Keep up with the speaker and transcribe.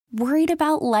Worried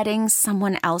about letting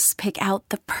someone else pick out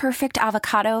the perfect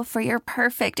avocado for your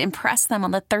perfect impress them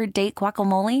on the third date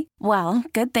guacamole? Well,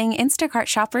 good thing Instacart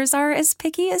shoppers are as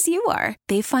picky as you are.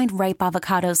 They find ripe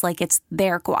avocados like it's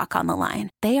their guac on the line.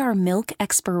 They are milk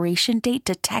expiration date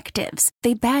detectives.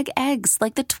 They bag eggs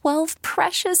like the 12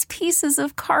 precious pieces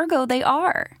of cargo they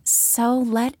are. So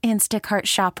let Instacart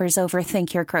shoppers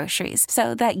overthink your groceries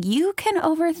so that you can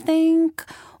overthink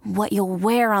what you'll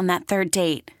wear on that third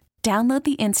date. Download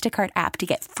the Instacart app to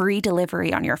get free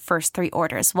delivery on your first 3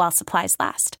 orders while supplies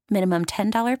last. Minimum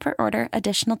 $10 per order.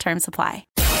 Additional terms apply.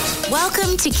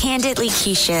 Welcome to Candidly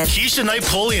Keshia. Keshia Knight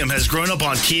Pulliam has grown up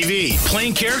on TV,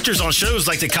 playing characters on shows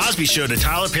like The Cosby Show to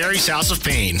Tyler Perry's House of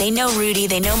Pain. They know Rudy,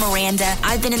 they know Miranda.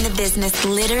 I've been in the business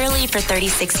literally for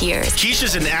 36 years.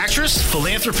 Keshia's an actress,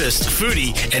 philanthropist,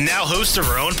 foodie, and now host of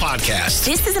her own podcast.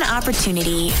 This is an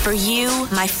opportunity for you,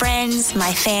 my friends,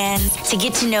 my fans, to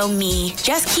get to know me,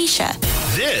 just Keshia.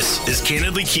 This is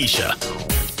Candidly Keshia.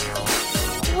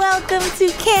 Welcome to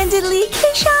Candidly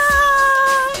Keshia.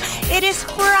 It is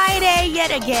Friday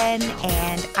yet again,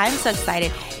 and I'm so excited.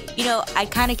 You know, I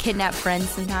kind of kidnap friends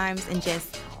sometimes and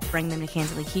just bring them to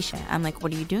Candidly Keshia. I'm like,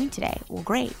 what are you doing today? Well,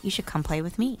 great. You should come play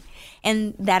with me.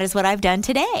 And that is what I've done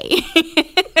today.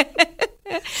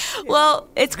 Well,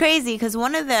 it's crazy because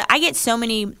I get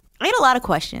a lot of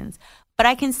questions, but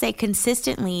I can say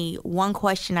consistently one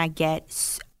question I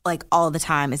get like all the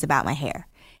time is about my hair.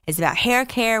 It's about hair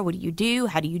care. What do you do?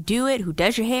 How do you do it? Who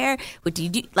does your hair? What do you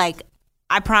do? Like,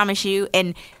 I promise you,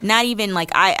 and not even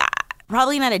like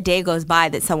probably not a day goes by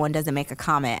that someone doesn't make a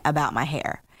comment about my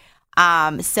hair.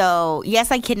 So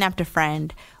yes, I kidnapped a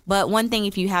friend, but one thing,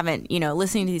 if you haven't,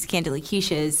 listening to these Candidly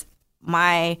Keshias,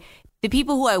 the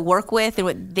people who I work with,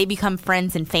 they become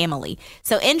friends and family.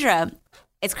 So Indra,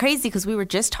 it's crazy because we were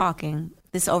just talking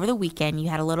this over the weekend. You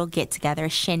had a little get together, a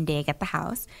shindig at the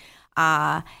house.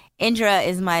 Indra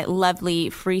is my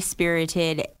lovely,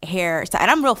 free-spirited hair style.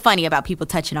 And I'm real funny about people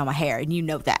touching on my hair, and you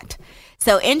know that.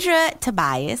 So Indra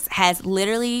Tobias has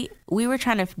literally, we were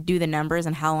trying to do the numbers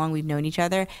on how long we've known each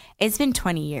other. It's been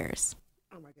 20 years.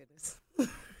 Oh, my goodness.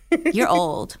 You're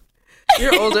old.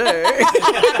 You're older.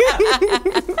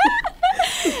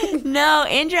 No,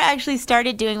 Indra actually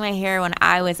started doing my hair when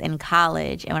I was in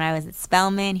college and when I was at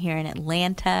Spelman here in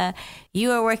Atlanta. You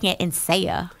were working at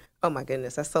Insea. Oh, my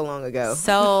goodness. That's so long ago.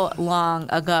 So long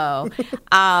ago.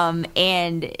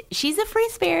 And she's a free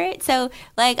spirit. So,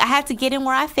 like, I have to get in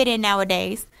where I fit in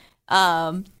nowadays.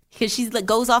 Because she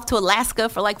goes off to Alaska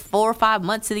for like 4 or 5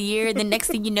 months of the year. Then next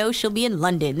thing you know, she'll be in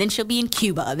London. Then she'll be in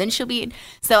Cuba. Then she'll be in...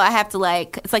 So I have to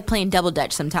it's like playing double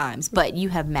dutch sometimes. But you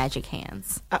have magic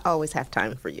hands. I always have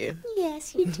time for you.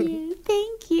 Yes, you do.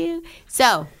 Thank you.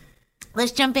 So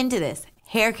let's jump into this.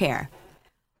 Hair care.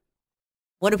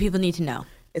 What do people need to know?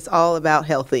 It's all about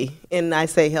healthy, and I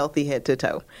say healthy head to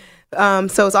toe.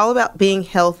 So it's all about being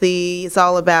healthy. It's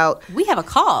all about... We have a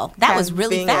call. That was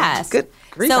really fast. Good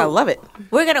grief, I love it.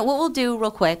 What we'll do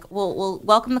real quick, we'll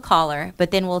welcome the caller,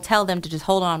 but then we'll tell them to just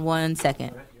hold on 1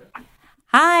 second.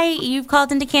 Hi, you've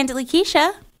called into Candidly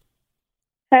Keshia.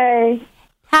 Hey.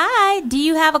 Hi, do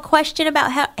you have a question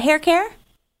about hair care?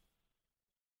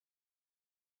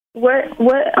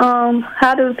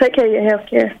 How do you take care of your hair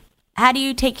care? How do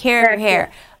you take care of your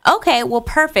hair? Okay, well,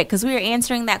 perfect, because we are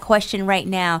answering that question right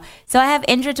now. So I have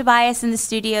Indra Tobias in the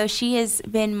studio. She has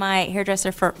been my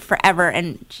hairdresser for forever,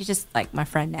 and she's just like my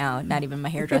friend now, not even my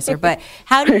hairdresser. But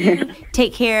how do you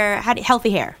take care,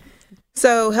 healthy hair?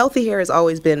 So healthy hair has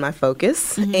always been my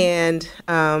focus, and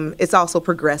it's also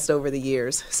progressed over the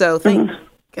years. So thank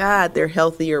God there are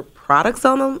healthier products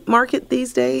on the market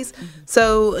these days.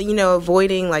 So,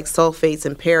 avoiding like sulfates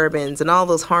and parabens and all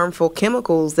those harmful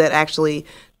chemicals that actually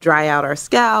dry out our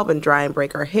scalp and dry and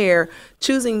break our hair,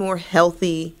 choosing more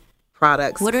healthy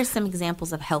products. What are some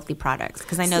examples of healthy products?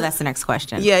 Because I know that's the next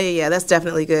question. Yeah. That's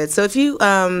definitely good. So if you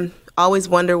always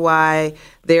wonder why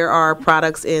there are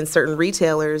products in certain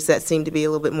retailers that seem to be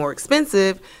a little bit more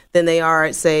expensive than they are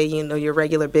at, say, your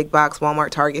regular big box,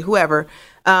 Walmart, Target, whoever,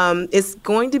 it's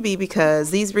going to be because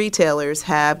these retailers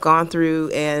have gone through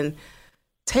and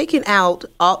taken out,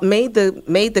 made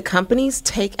the companies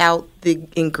take out the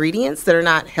ingredients that are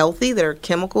not healthy, that are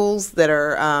chemicals that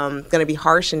are going to be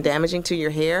harsh and damaging to your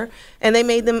hair, and they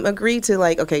made them agree to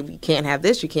okay, you can't have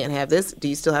this, you can't have this. Do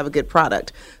you still have a good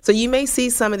product? So you may see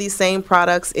some of these same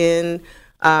products in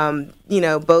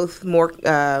both more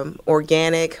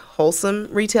organic, wholesome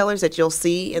retailers that you'll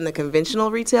see in the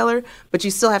conventional retailer, but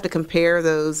you still have to compare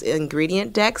those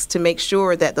ingredient decks to make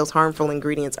sure that those harmful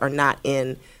ingredients are not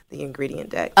in the ingredient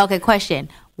deck. Okay, question.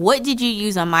 What did you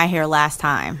use on my hair last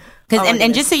time?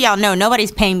 And just so y'all know,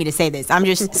 nobody's paying me to say this. I'm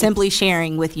just simply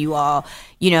sharing with you all,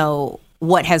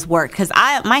 what has worked. Because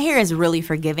my hair is really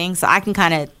forgiving, so I can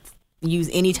kind of use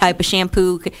any type of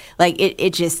shampoo. Like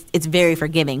it's very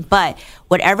forgiving. But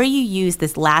whatever you use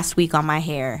this last week on my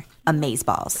hair,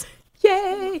 amazeballs.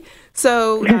 Yay!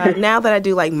 So now that I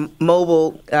do like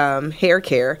mobile hair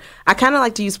care, I kind of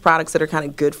like to use products that are kind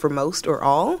of good for most or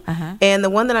all. And the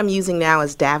one that I'm using now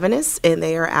is Davinus, and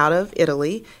they are out of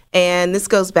Italy. And this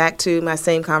goes back to my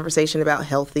same conversation about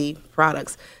healthy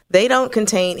products. They don't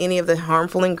contain any of the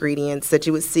harmful ingredients that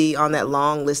you would see on that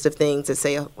long list of things that,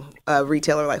 say, a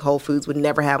retailer like Whole Foods would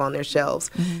never have on their shelves.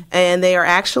 And they are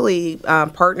actually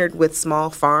partnered with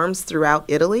small farms throughout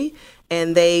Italy.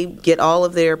 And they get all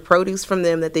of their produce from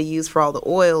them that they use for all the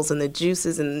oils and the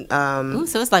juices and.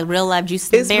 So it's like real life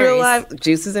juices and berries. It's real life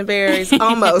juices and berries,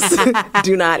 almost.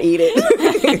 Do not eat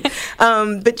it.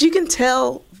 But you can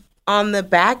tell on the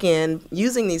back end,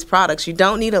 using these products, you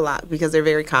don't need a lot because they're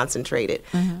very concentrated,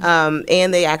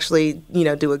 and they actually,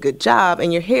 do a good job.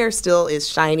 And your hair still is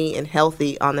shiny and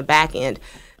healthy on the back end.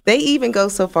 They even go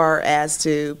so far as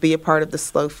to be a part of the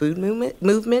slow food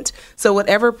movement. So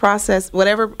whatever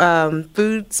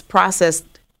food's processed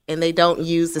and they don't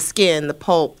use the skin, the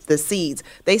pulp, the seeds,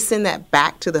 they send that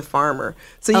back to the farmer.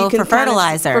 So you can for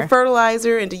fertilizer. For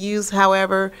fertilizer and to use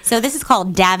however. So this is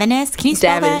called Davinus. Can you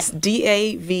spell that?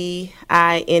 Davines.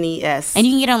 And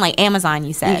you can get it on like Amazon,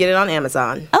 you said? You get it on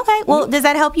Amazon. Okay. Well, does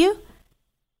that help you?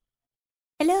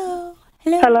 Hello?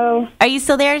 Hello. Are you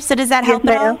still there? So does that help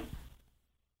at all?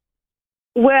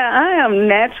 Well, I am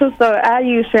natural, so I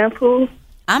use shampoo.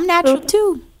 I'm natural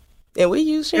too. And we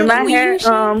use shampoo. And my hair,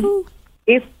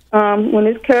 it's when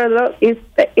it's curled up, it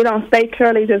don't stay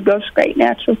curly; it just goes straight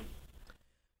natural.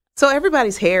 So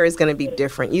everybody's hair is going to be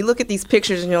different. You look at these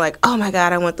pictures and you're like, "Oh my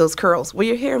God, I want those curls." Well,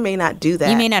 your hair may not do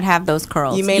that. You may not have those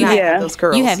curls. You may not have those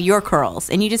curls. You have your curls,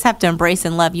 and you just have to embrace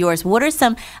and love yours. What are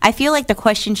some? I feel like the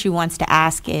question she wants to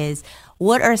ask is,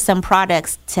 what are some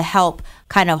products to help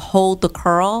kind of hold the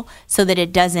curl so that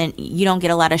you don't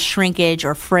get a lot of shrinkage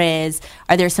or frizz?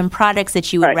 Are there some products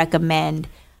that you would recommend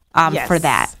for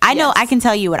that? I know I can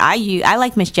tell you what I use. I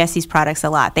like Miss Jessie's products a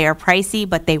lot. They are pricey,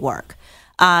 but they work.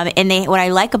 And what I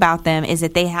like about them is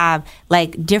that they have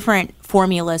like different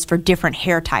formulas for different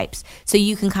hair types. So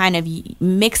you can kind of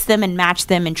mix them and match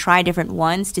them and try different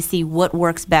ones to see what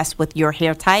works best with your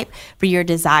hair type for your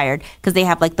desired. Because they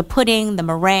have like the pudding, the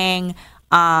meringue,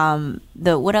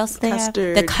 what else they have?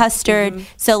 The custard.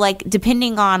 So like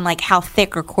depending on like how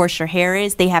thick or coarse your hair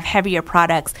is, they have heavier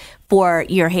products for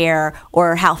your hair,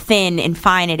 or how thin and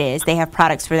fine it is. They have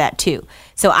products for that too.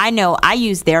 So I know I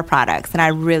use their products and I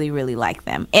really, really like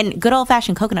them. And good old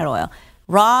fashioned coconut oil.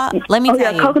 Raw, let me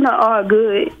tell you. Coconut oil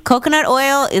good. Coconut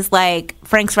oil is like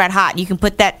Frank's Red Hot. You can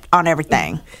put that on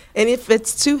everything. And if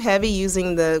it's too heavy,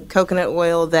 using the coconut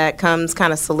oil that comes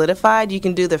kind of solidified, you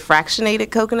can do the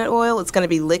fractionated coconut oil. It's going to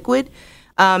be liquid.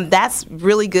 That's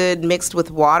really good mixed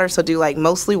with water. So do like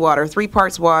mostly water, 3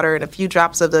 parts water and a few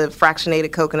drops of the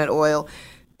fractionated coconut oil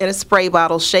in a spray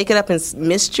bottle. Shake it up and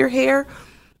mist your hair.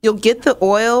 You'll get the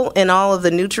oil and all of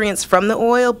the nutrients from the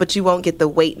oil, but you won't get the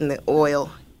weight in the oil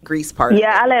grease part.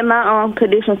 Yeah, I let my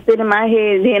conditioner sit in my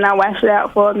head, then I wash it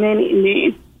out for a minute, and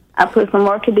then I put some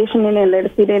more conditioner in and let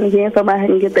it sit in again so I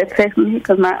can get that texture,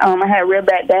 because I had real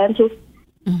bad dandruff.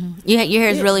 Your hair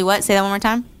is really what? Say that one more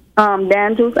time.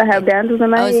 Dandruff. I have dandruff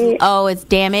in my head. Oh, it's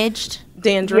damaged?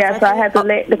 Dandruff. Yeah, so I had to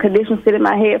let the conditioner sit in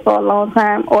my head for a long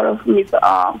time in order for me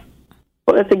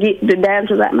to get the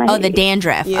dandruff out my head. Oh, the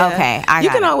dandruff. Yeah. Okay, you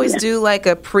can always do like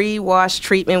a pre-wash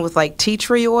treatment with like tea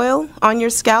tree oil on your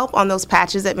scalp on those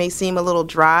patches that may seem a little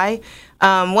dry.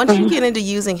 Once you get into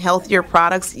using healthier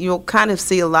products, you'll kind of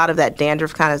see a lot of that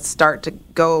dandruff kind of start to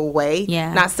go away.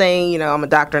 Yeah. Not saying, I'm a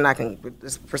doctor and I can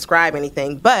prescribe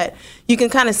anything, but you can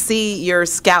kind of see your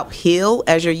scalp heal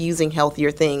as you're using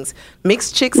healthier things.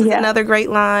 Mixed Chicks is another great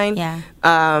line.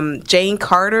 Yeah. Jane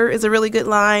Carter is a really good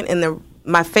line. And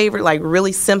my favorite, like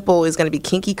really simple, is going to be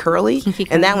Kinky Curly.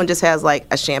 And that one just has like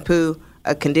a shampoo,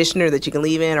 a conditioner that you can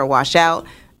leave in or wash out,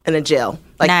 and a gel.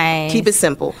 Like, nice. Keep it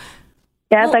simple.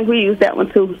 Yeah, I think we use that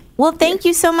one too. Well, thank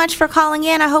you so much for calling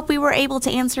in. I hope we were able to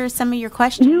answer some of your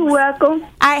questions. You're welcome. All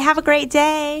right, have a great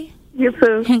day. You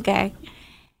too. Okay.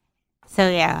 So,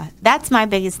 yeah, that's my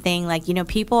biggest thing. Like,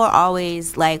 people are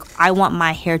always like, I want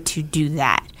my hair to do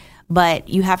that. But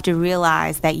you have to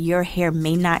realize that your hair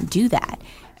may not do that.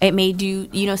 It may do,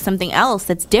 something else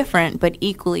that's different, but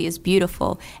equally as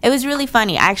beautiful. It was really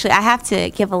funny. Actually, I have to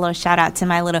give a little shout out to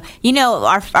my little,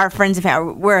 our friends and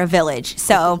family, we're a village.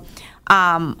 So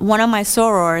one of my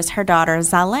sorors, her daughter,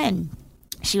 Zalen,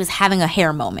 she was having a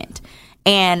hair moment.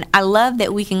 And I love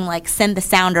that we can like send the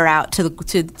sounder out to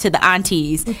the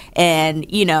aunties, and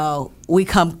we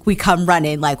come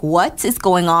running like, what is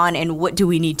going on and what do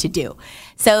we need to do?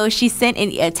 So she sent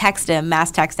a mass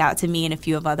text out to me and a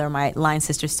few of other my line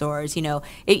sister stores.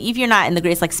 If you're not in the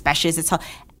greatest like specials,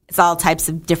 it's all types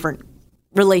of different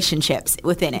relationships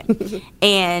within it.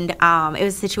 And it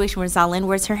was a situation where Zalyn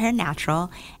wears her hair natural,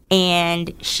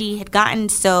 and she had gotten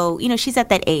she's at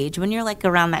that age when you're like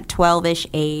around that 12-ish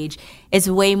age. It's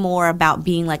way more about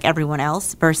being like everyone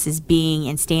else versus being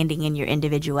and standing in your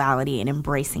individuality and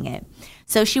embracing it.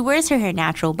 So she wears her hair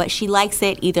natural, but she likes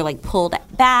it either like pulled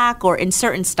back or in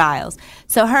certain styles.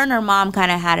 So her and her mom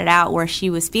kind of had it out where she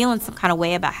was feeling some kind of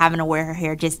way about having to wear her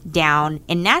hair just down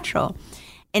and natural.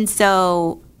 And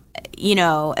so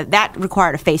that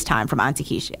required a FaceTime from Auntie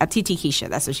Keshia, TT Keshia,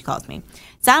 that's what she calls me.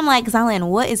 So I'm like, Zalyn,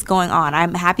 what is going on?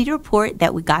 I'm happy to report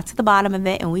that we got to the bottom of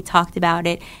it and we talked about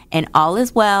it and all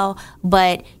is well.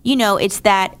 But, it's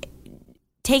that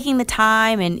taking the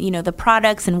time and, the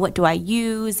products and what do I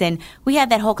use? And we had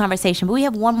that whole conversation, but we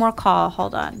have one more call.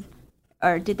 Hold on.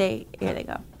 Or did they? Here they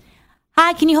go.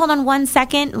 Hi, can you hold on 1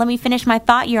 second? Let me finish my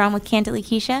thought. You're on with Candidly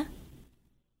Keshia.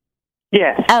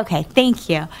 Yes. Okay, thank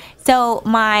you. So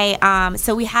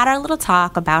so we had our little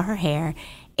talk about her hair,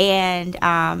 and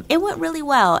it went really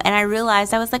well. And I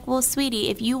realized, I was like, well, sweetie,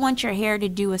 if you want your hair to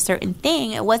do a certain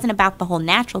thing, it wasn't about the whole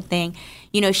natural thing.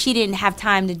 She didn't have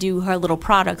time to do her little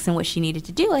products and what she needed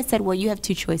to do. I said, well, you have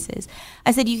two choices.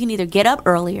 I said, you can either get up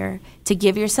earlier to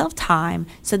give yourself time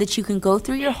so that you can go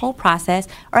through your whole process,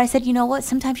 or I said, you know what,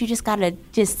 sometimes you just got to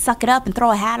just suck it up and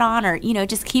throw a hat on, or,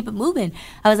 just keep it moving.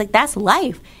 I was like, that's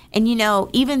life. And,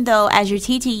 even though as your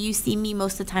TT, you see me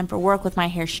most of the time for work with my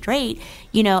hair straight,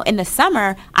 in the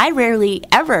summer, I rarely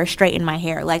ever straighten my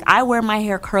hair. Like, I wear my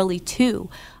hair curly too.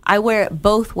 I wear it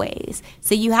both ways.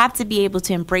 So you have to be able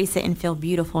to embrace it and feel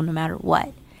beautiful no matter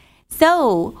what.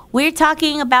 So we're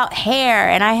talking about hair,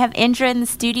 and I have Indra in the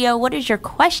studio. What is your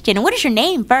question? And what is your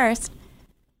name first?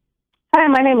 Hi,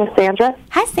 my name is Sandra.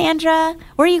 Hi, Sandra.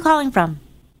 Where are you calling from?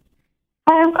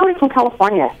 Hi, I'm calling from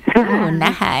California. Oh,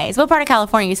 nice. What part of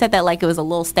California? You said that like it was a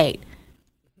little state.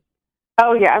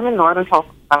 Oh, yeah, I'm in Northern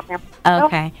California.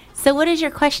 Okay. So what is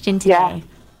your question today? Yeah.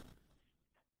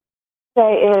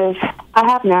 Today is,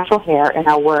 I have natural hair, and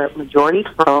I wear it majority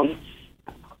curly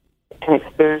and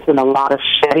experiencing a lot of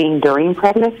shedding during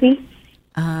pregnancy.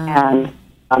 And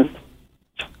I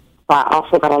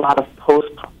also got a lot of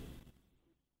post.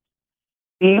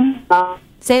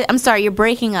 I'm sorry, you're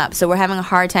breaking up, so we're having a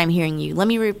hard time hearing you. Let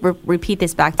me repeat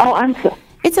this back to you. Oh,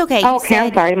 it's okay. Okay,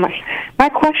 I'm sorry. My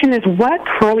question is, what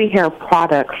curly hair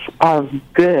products are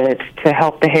good to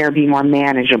help the hair be more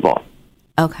manageable?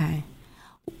 Okay.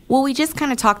 Well, we just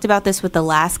kind of talked about this with the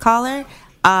last caller.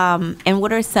 And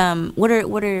what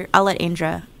are I'll let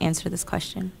Indra answer this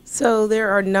question. So there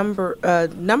are a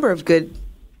number of good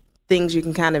things you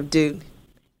can kind of do.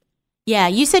 Yeah,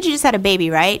 you said you just had a baby,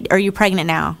 right? Or are you pregnant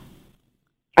now?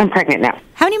 I'm pregnant now.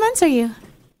 How many months are you?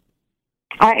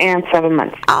 I am 7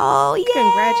 months. Oh,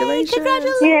 yeah.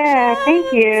 Congratulations. Yeah,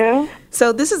 thank you.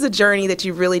 So this is a journey that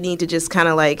you really need to just kind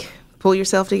of like pull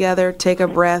yourself together, take a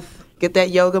breath, get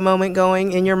that yoga moment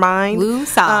going in your mind.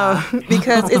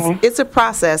 Because it's a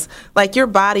process. Like, your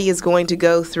body is going to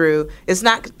go through, it's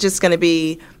not just going to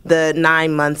be the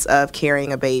 9 months of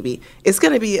carrying a baby. It's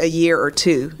going to be a year or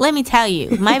two. Let me tell you,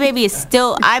 my baby is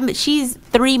still, she's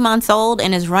 3 months old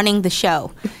and is running the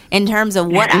show in terms of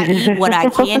what I eat, what I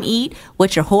can eat,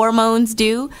 what your hormones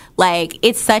do. Like,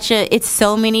 it's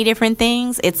so many different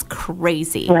things. It's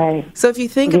crazy. Right. So if you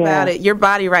think about it, your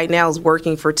body right now is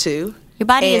working for two. Your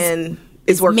body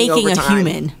is working making overtime. a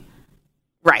human.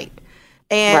 Right.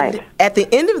 And at the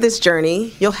end of this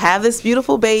journey, you'll have this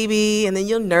beautiful baby, and then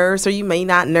you'll nurse, or you may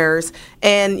not nurse.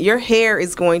 And your hair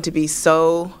is going to be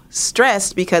so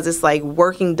stressed because it's like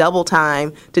working double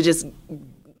time to just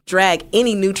drag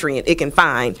any nutrient it can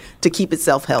find to keep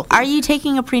itself healthy. Are you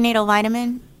taking a prenatal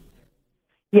vitamin?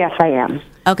 Yes, I am.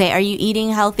 Okay, are you eating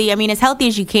healthy? I mean, as healthy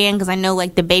as you can, because I know,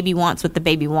 like, the baby wants what the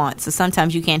baby wants, so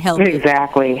sometimes you can't help it.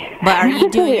 Exactly. But are you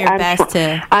doing your best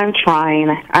to... I'm trying.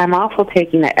 I'm also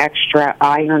taking an extra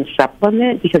iron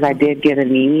supplement because I did get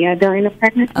anemia during the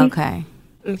pregnancy.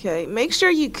 Okay. Make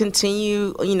sure you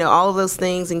continue, all of those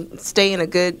things and stay in a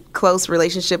good, close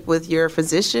relationship with your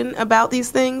physician about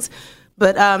these things.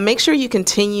 But make sure you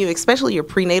continue, especially your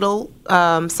prenatal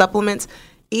supplements,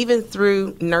 even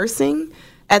through nursing.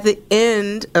 At the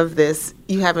end of this,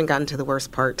 you haven't gotten to the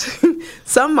worst part.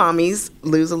 Some mommies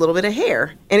lose a little bit of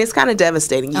hair, and it's kind of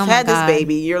devastating. You've had this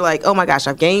baby. You're like, oh, my gosh,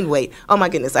 I've gained weight. Oh, my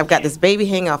goodness, I've got this baby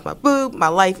hanging off my boob. My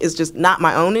life is just not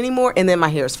my own anymore, and then my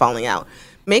hair is falling out.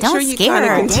 make Don't sure you scare kind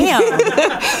her. of continue. Damn.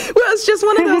 Well, it's just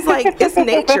one of those, like, it's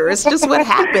nature. It's just what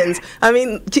happens. I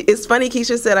mean, it's funny,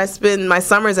 Keshia said I spend my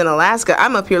summers in Alaska.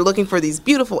 I'm up here looking for these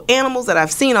beautiful animals that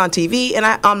I've seen on TV. And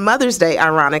on Mother's Day,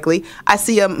 ironically, I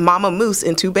see a mama moose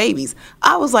and 2 babies.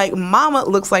 I was like, Mama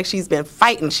looks like she's been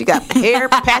fighting. She got hair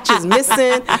patches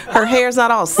missing. Her hair's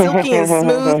not all silky and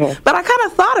smooth. But I kind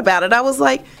of thought about it. I was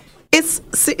like, it's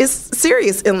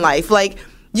serious in life. Like,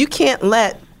 you can't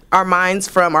let our minds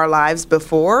from our lives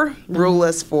before rule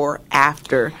us for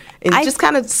after. And just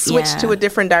kind of switch to a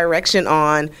different direction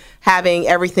on having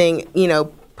everything,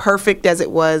 perfect as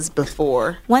it was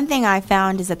before. One thing I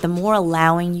found is that the more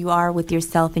allowing you are with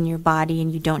yourself and your body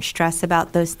and you don't stress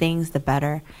about those things, the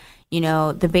better.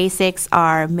 The basics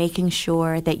are making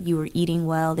sure that you are eating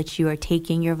well, that you are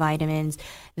taking your vitamins,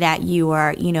 that you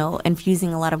are,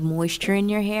 infusing a lot of moisture in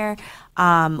your hair.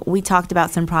 We talked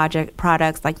about some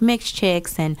products like Mix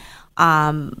Chicks and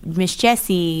Miss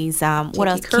Jessie's, what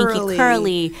else? Kinky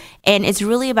Curly. And it's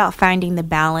really about finding the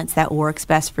balance that works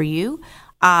best for you.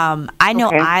 I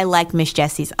know I like Miss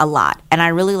Jessie's a lot. And I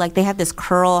really like, they have this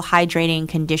curl hydrating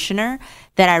conditioner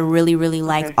that I really, really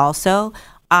like also.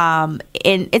 And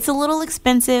it's a little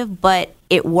expensive, but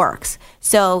it works.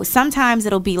 So sometimes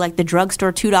it'll be like the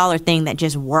drugstore $2 thing that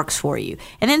just works for you.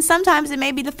 And then sometimes it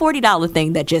may be the $40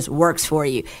 thing that just works for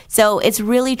you. So it's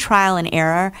really trial and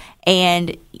error.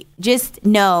 And just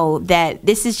know that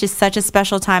this is just such a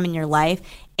special time in your life.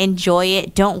 Enjoy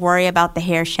it. Don't worry about the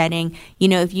hair shedding.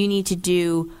 If you need to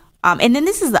do, and then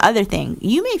this is the other thing.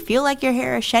 You may feel like your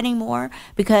hair is shedding more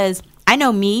because I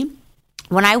know me.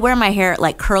 When I wear my hair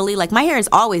like curly, like my hair is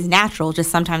always natural,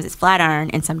 just sometimes it's flat iron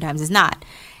and sometimes it's not.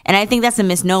 And I think that's a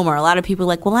misnomer. A lot of people are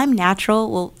like, well, I'm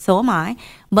natural. Well, so am I.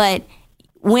 But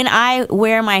when I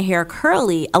wear my hair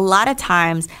curly, a lot of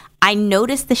times I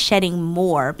notice the shedding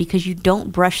more because you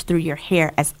don't brush through your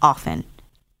hair as often.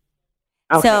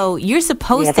 Okay. So you're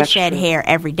supposed to shed hair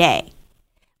every day.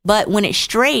 But when it's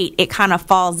straight, it kind of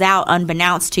falls out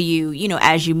unbeknownst to you,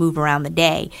 as you move around the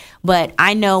day. But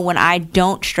I know when I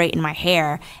don't straighten my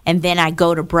hair and then I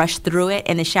go to brush through it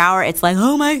in the shower, it's like,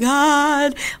 oh my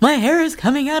God, my hair is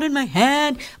coming out in my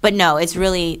head. But no, it's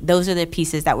really, those are the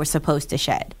pieces that we're supposed to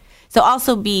shed. So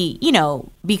also be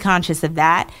conscious of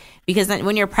that. Because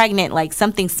when you're pregnant, like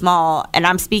something small, and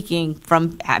I'm speaking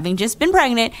from having just been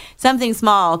pregnant, something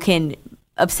small can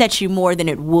upset you more than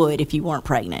it would if you weren't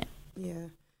pregnant. Yeah.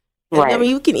 Right. I mean,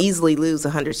 you can easily lose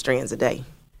 100 strands a day.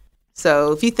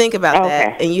 So if you think about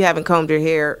that and you haven't combed your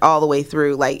hair all the way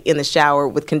through, like in the shower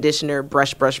with conditioner,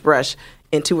 brush,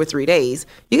 in 2 or 3 days,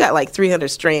 you got like 300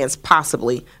 strands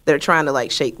possibly that are trying to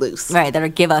like shake loose. Right, that'll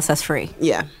give us free.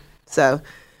 Yeah. So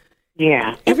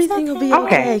yeah, everything will be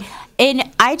okay. And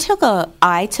I took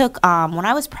when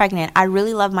I was pregnant, I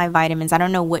really love my vitamins. I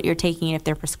don't know what you're taking if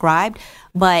they're prescribed,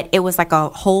 but it was like a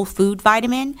whole food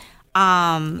vitamin.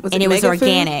 And it was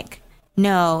organic. Food?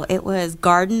 No, it was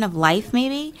Garden of Life,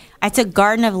 maybe. I took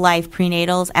Garden of Life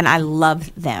prenatals, and I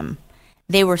loved them.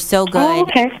 They were so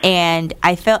good, and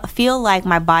I feel like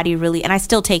my body really, and I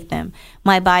still take them.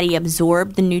 My body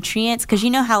absorbed the nutrients because you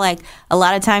know how like a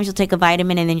lot of times you'll take a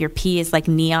vitamin and then your pee is like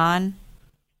neon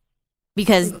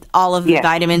because all of the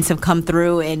vitamins have come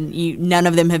through and none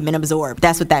of them have been absorbed.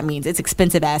 That's what that means. It's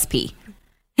expensive ass pee.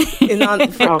 And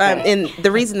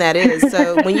the reason that is,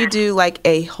 so when you do like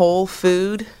a whole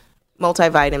food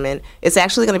multivitamin, it's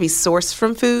actually going to be sourced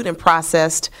from food and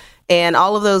processed, and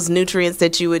all of those nutrients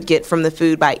that you would get from the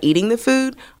food by eating the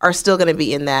food are still going to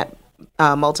be in that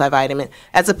multivitamin,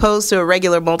 as opposed to a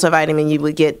regular multivitamin you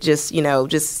would get just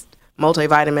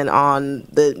multivitamin on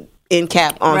the end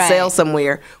cap on sale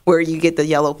somewhere where you get the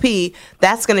yellow pea.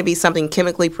 That's going to be something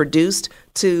chemically produced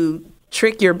to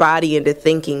trick your body into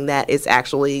thinking that it's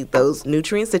actually those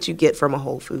nutrients that you get from a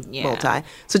whole food multi.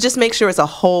 So just make sure it's a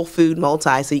whole food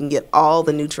multi so you can get all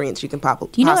the nutrients you can possibly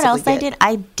get. You know what else I did?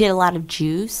 I did a lot of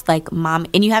juice, like mom,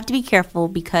 and you have to be careful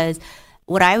because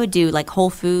what I would do, like Whole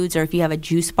Foods or if you have a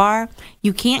juice bar,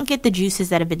 you can't get the juices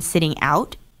that have been sitting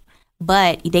out,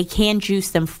 but they can juice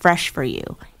them fresh for you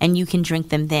and you can drink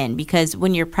them then, because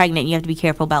when you're pregnant you have to be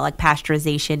careful about like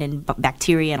pasteurization and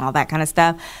bacteria and all that kind of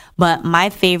stuff. But my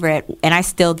favorite, and I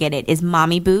still get it, is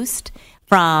Mommy Boost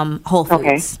from Whole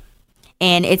Foods.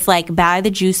 And it's like buy the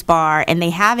juice bar, and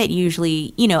they have it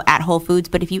usually at Whole Foods,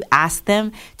 but if you ask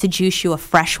them to juice you a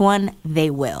fresh one, they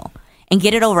will. And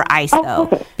get it over ice, though,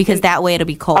 because that way it'll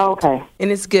be cold.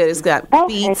 And it's good. It's got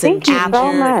beets and ginger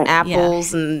and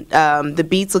apples. And the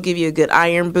beets will give you a good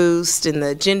iron boost, and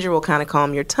the ginger will kind of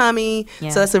calm your tummy. Yeah.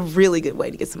 So that's a really good way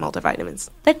to get some multivitamins.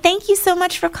 But thank you so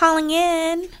much for calling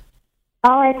in.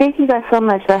 All right. Thank you guys so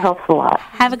much. That helps a lot.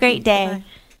 Have a great day.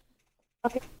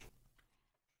 Okay.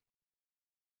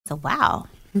 So, wow.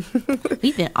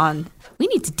 We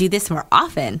need to do this more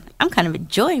often. I'm kind of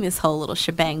enjoying this whole little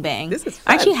shebang bang. This is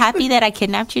fun. Aren't you happy that I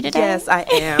kidnapped you today? Yes, I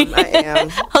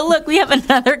am. Oh, look, we have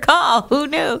another call. Who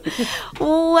knew?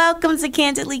 Welcome to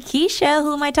Candidly Keshia.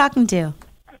 Who am I talking to?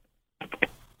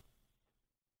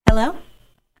 Hello?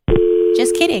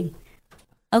 Just kidding.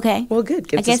 Okay. Well, good.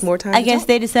 Gives us more time. I guess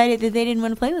they decided that they didn't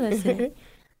want to play with us today.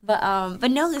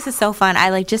 But no, this is so fun.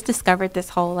 I just discovered this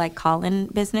whole call-in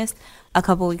business a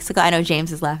couple weeks ago. I know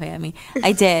James is laughing at me.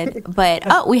 I did,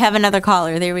 but we have another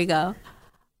caller. There we go.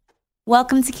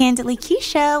 Welcome to Candidly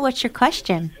Keshia. What's your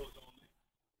question?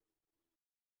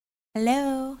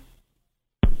 Hello.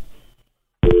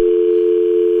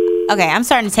 Okay, I'm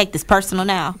starting to take this personal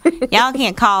now. Y'all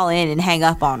can't call in and hang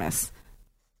up on us.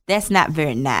 That's not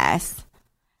very nice.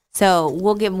 So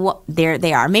we'll give there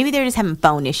they are. Maybe they're just having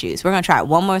phone issues. We're gonna try it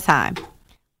one more time.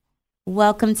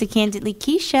 Welcome to Candidly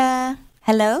Keshia.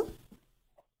 Hello?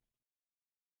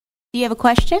 Do you have a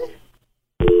question?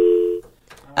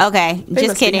 Okay,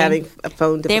 just kidding. Having a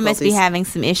phone difficulties. They must be having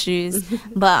some issues.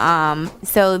 But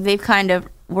so they've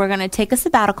we're gonna take a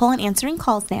sabbatical on answering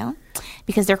calls now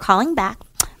because they're calling back.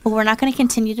 But we're not gonna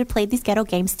continue to play these ghetto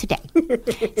games today.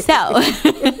 So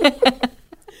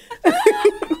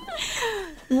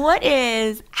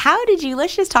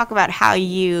let's just talk about how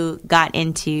you got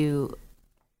into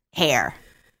hair.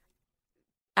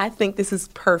 I think this is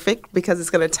perfect because it's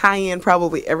going to tie in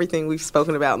probably everything we've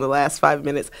spoken about in the last 5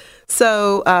 minutes.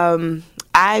 So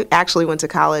I actually went to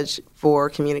college for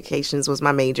communications was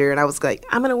my major, and I was like,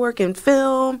 I'm going to work in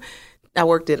film. I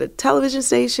worked at a television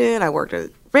station. I worked at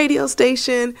a radio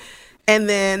station. And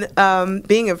then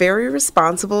being a very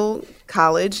responsible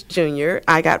college junior,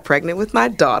 I got pregnant with my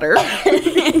daughter.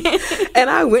 And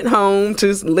I went home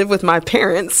to live with my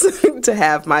parents to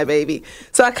have my baby.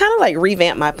 So I kind of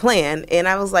revamped my plan. And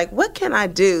I was like, what can I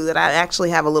do that I actually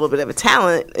have a little bit of a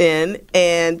talent in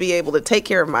and be able to take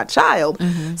care of my child?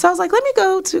 Mm-hmm. So I was like, let me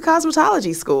go to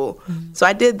cosmetology school. Mm-hmm. So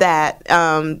I did that.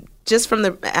 Just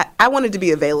I wanted to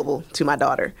be available to my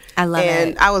daughter. I love it.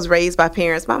 And I was raised by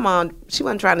parents. My mom, she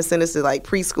wasn't trying to send us to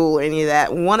preschool or any of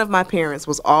that. One of my parents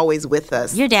was always with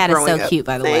us. Your dad is so cute,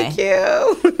 by the way. Thank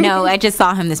you. No, I just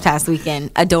saw him this past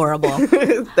weekend. Adorable.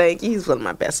 Thank you. He's one of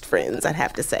my best friends, I'd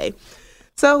have to say.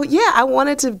 So, yeah, I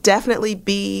wanted to definitely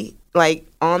be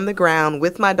on the ground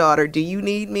with my daughter. Do you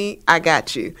need me? I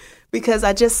got you. Because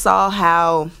I just saw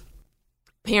how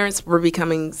parents were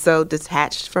becoming so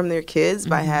detached from their kids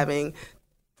by having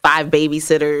 5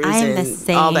 babysitters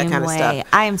and all that kind of stuff.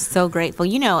 I am so grateful.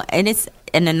 And it's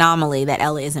an anomaly that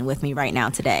Ella isn't with me right now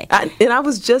today. And I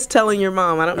was just telling your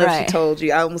mom, I don't know if she told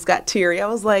you, I almost got teary. I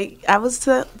was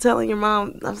telling your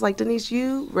mom, I was like, Denise,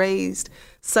 you raised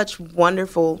such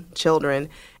wonderful children.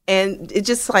 And it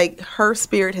just her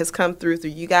spirit has come through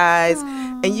you guys.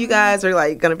 Aww. And you guys are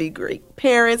going to be great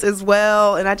parents as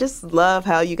well. And I just love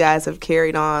how you guys have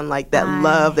carried on that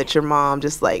love that your mom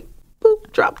just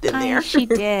boop, dropped in there. She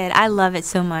did. I love it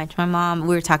so much. My mom,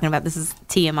 we were talking about, this is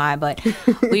TMI, but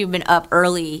we've been up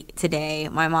early today.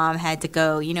 My mom had to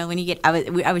go, when you get,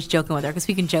 I was joking with her because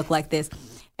we can joke like this.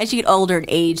 As you get older in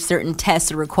age, certain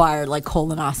tests are required, like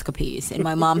colonoscopies. And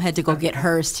my mom had to go get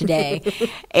hers today.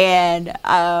 And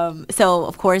so,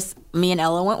 of course, me and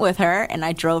Ella went with her. And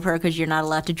I drove her because you're not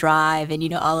allowed to drive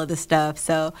and, all of the stuff.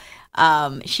 So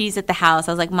she's at the house.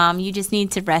 I was like, Mom, you just need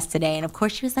to rest today. And, of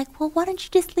course, she was like, well, why don't you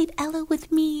just leave Ella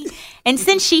with me? And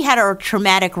since she had a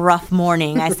traumatic, rough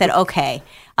morning, I said, okay.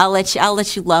 I'll let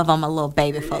you love on my little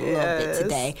baby for a little bit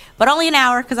today, but only an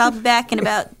hour because I'll be back in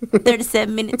about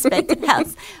 37 minutes back to the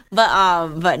house.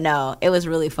 But no, it was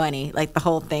really funny. The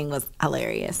whole thing was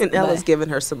hilarious. And Ella's giving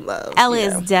her some love. Ella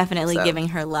is definitely giving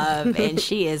her love, and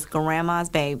she is grandma's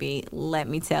baby. Let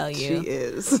me tell you, she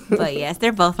is. But yes,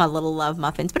 they're both my little love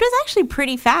muffins. But it was actually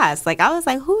pretty fast. I was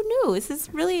like, who knew? This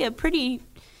is really a pretty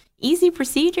easy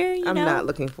procedure. I'm not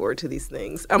looking forward to these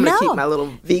things. I'm going to keep my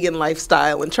little vegan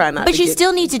lifestyle and try not to But you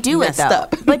still need to do it, though.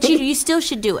 Up. But you still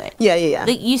should do it. Yeah.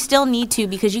 You still need to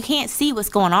because you can't see what's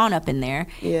going on up in there.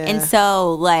 Yeah. And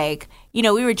so, we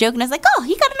were joking. I was like, oh,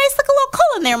 you got a nice little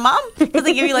coal in there, Mom. Because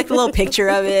they give you, a little picture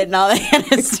of it and all that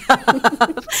kind of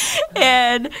stuff.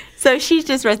 And so she's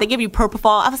just rest. They give you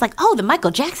propofol. I was like, oh, the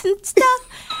Michael Jackson stuff?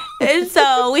 And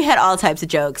so we had all types of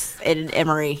jokes in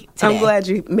Emory today. I'm glad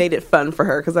you made it fun for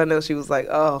her because I know she was like,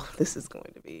 oh, this is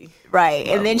going to be right.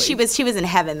 lovely. And then she was in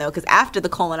heaven, though, because after the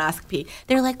colonoscopy,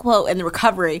 they're like, whoa, in the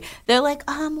recovery, they're like,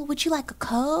 would you like a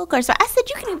Coke? Or so I said,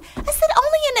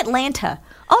 only in Atlanta.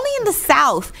 Only in the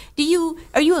South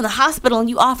are you in the hospital and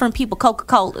you offering people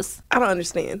Coca-Colas? I don't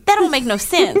understand. That don't make no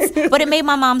sense. But it made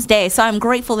my mom's day, so I'm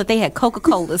grateful that they had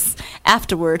Coca-Colas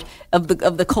afterward of the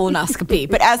colonoscopy.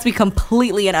 But as we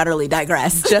completely and utterly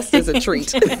digress, Just as a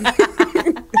treat.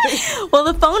 well,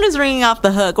 the phone is ringing off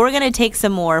the hook. We're gonna take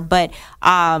some more, but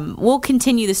we'll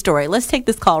continue the story. Let's take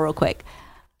this call real quick.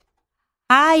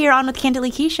 Hi, you're on with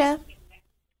Candidly Keshia.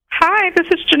 Hi, this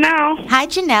is Janelle. Hi,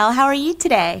 Janelle. How are you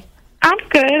today? I'm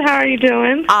good. How are you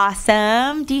doing?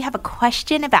 Awesome. Do you have a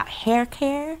question about hair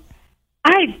care?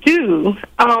 I do.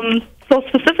 So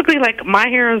specifically, like, my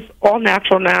hair is all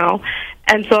natural now,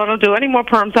 and so I don't do any more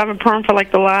perms. I haven't permed for,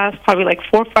 like, the last probably, like,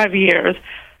 4 or 5 years.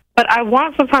 But I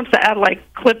want sometimes to add,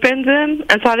 like, clip-ins in,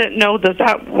 and so I didn't know, does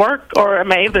that work, or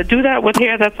am I able to do that with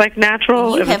hair that's, like,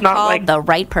 natural? You if have it's not, called like... the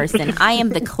right person. I am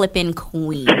the clip-in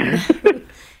queen.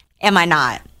 Am I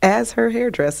not? As her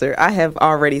hairdresser, I have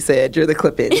already said you're the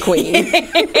clip-in queen.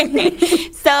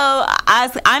 So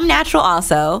I'm natural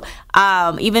also,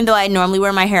 even though I normally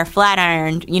wear my hair flat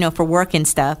ironed, for work and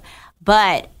stuff.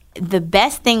 But the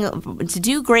best thing to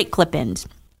do great clip-ins,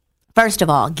 first of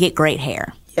all, get great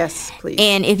hair. Yes, please.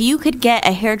 And if you could get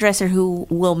a hairdresser who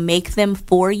will make them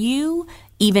for you,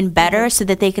 even better, so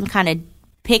that they can kind of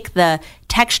pick the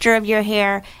texture of your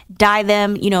hair, dye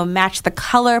them, match the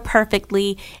color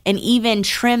perfectly, and even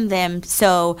trim them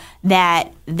so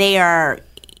that they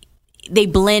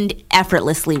blend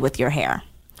effortlessly with your hair.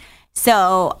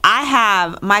 So I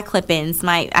have my clip-ins,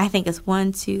 I think it's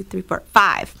 1, 2, 3, 4,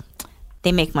 5.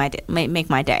 They make my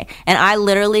day. And I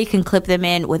literally can clip them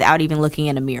in without even looking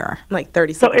in a mirror. Like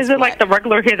 30 So seconds. is it like the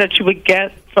regular hair that you would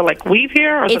get for, like, weave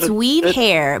hair? Or It's weave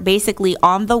hair, basically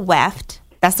on the weft.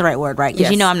 That's the right word, right?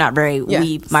 Because Yes. I'm not very Yes.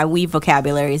 weave. My weave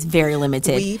vocabulary is very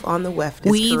limited. Weave on the weft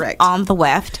is Weave correct. on the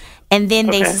weft. And then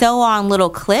they Okay. sew on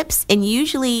little clips. And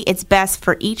usually it's best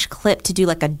for each clip to do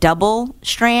like a double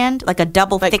strand, like a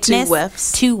double Like thickness. 2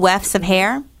 wefts. 2 wefts of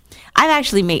hair.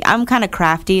 I'm kind of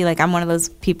crafty. Like, I'm one of those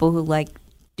people who like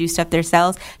do stuff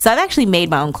themselves. So I've actually made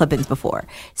my own clip-ins before.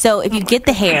 So if you get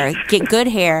the hair, get good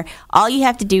hair, all you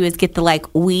have to do is get the like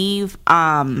weave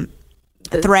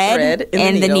The thread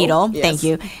and the needle. Yes. Thank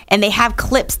you. And they have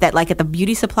clips that, like, at the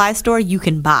beauty supply store, you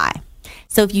can buy.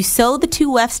 So if you sew the 2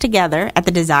 wefts together at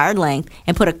the desired length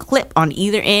and put a clip on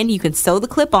either end, you can sew the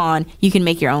clip on. You can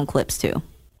make your own clips too.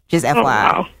 Just FYI. Oh,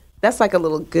 wow. That's like a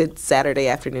little good Saturday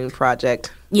afternoon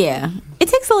project. Yeah, it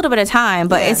takes a little bit of time,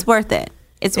 but Yeah. it's worth it.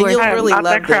 It's And worth you'll it. I'm really not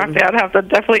love that crafty. them. I'd have to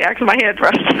definitely ask my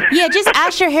hairdresser. Yeah, just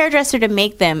ask your hairdresser to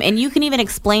make them. And you can even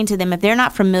explain to them if they're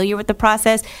not familiar with the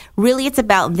process. Really, it's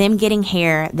about them getting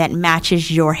hair that matches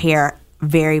your hair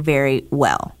very, very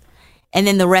well. And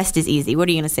then the rest is easy. What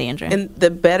are you going to say, Indra? And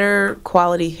the better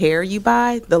quality hair you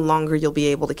buy, the longer you'll be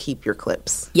able to keep your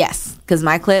clips. Yes, because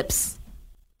my clips,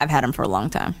 I've had them for a long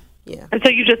time. Yeah. And so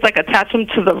you just, like, attach them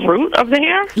to the root of the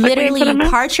hair? Like, when Literally, put them you in?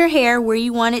 part your hair where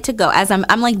you want it to go. As I'm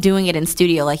like doing it in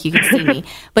studio, like you can see me.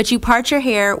 But you part your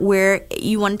hair where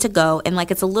you want it to go, and like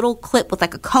it's a little clip with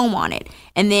like a comb on it,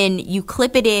 and then you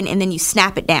clip it in, and then you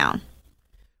snap it down.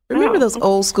 Remember those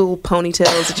old school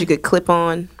ponytails that you could clip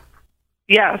on?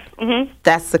 Yes. Mm-hmm.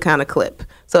 That's the kind of clip.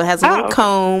 So it has a little Oh.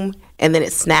 comb, and then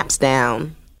it snaps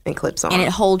down and clips on. And it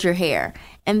holds your hair.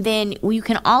 And then you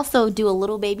can also do a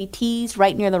little baby tease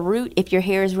right near the root if your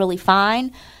hair is really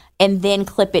fine, and then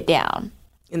clip it down.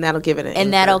 And that'll give it an And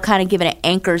anchor. that'll kind of give it an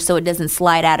anchor so it doesn't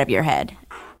slide out of your head.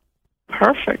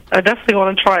 Perfect. I definitely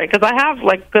want to try it because I have,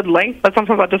 like, good length, but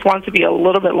sometimes I just want it to be a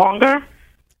little bit longer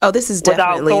Oh, this is without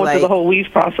definitely going like. through the whole weave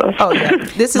process. Oh yeah,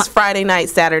 this is Friday night,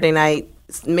 Saturday night,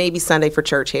 maybe Sunday for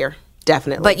church hair.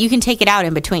 Definitely. But you can take it out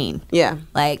in between. yeah,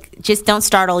 Like, just don't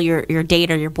startle your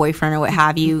date or your boyfriend or what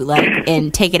have you, like,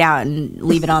 and take it out and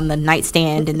leave it on the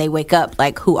nightstand, and they wake up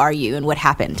like, who are you and what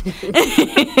happened? but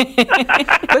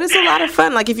it's a lot of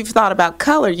fun. Like if you've thought about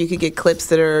color, you could get clips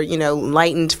that are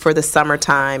lightened for the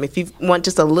summertime. If you want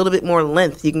just a little bit more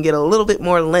length, you can get a little bit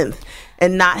more length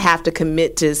and not have to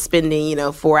commit to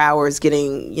spending 4 hours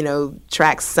getting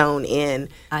tracks sewn in.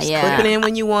 Just yeah. clip it in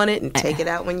when you want it and take it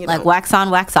out when you Like, don't. wax on,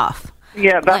 wax off.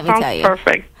 Yeah, Let that me tell sounds you.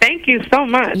 perfect. Thank you so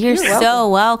much. You're so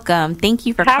welcome. Thank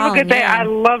you for Have calling a good day. in. I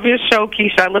love your show,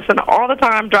 Keshia. I listen all the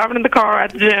time, driving in the car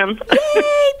at the gym.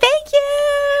 Yay, thank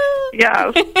you.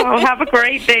 Yes. Well, have a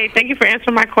great day. Thank you for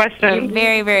answering my You're question.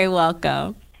 very, very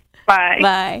welcome. Bye.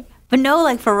 Bye. But no,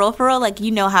 like, for real, like,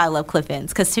 you know how I love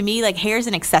clip-ins. Because to me, like, hair is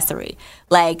an accessory.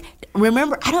 Like,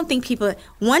 remember, I don't think people,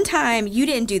 one time, you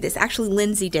didn't do this. Actually,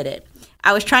 Lindsay did it.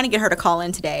 I was trying to get her to call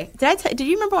in today. Did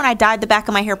you remember when I dyed the back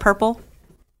of my hair purple?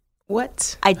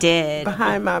 What? I did.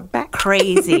 Behind my back.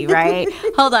 Crazy, right?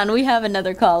 Hold on, we have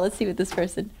another call. Let's see what this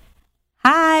person.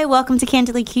 Hi, welcome to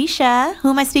Candidly Keisha. Who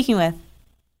am I speaking with?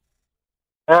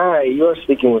 Hi, you're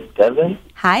speaking with Devin.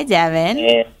 Hi, Devin.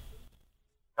 And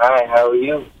hi, how are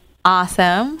you?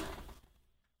 Awesome.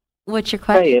 What's your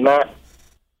question? Hey,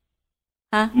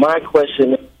 my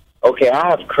question is, okay, I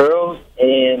have curls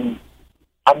and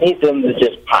I need them to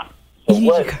just pop. So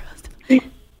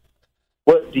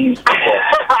what do you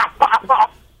suggest?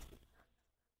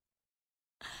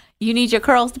 You need your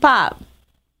curls to pop.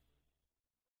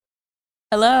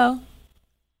 Hello?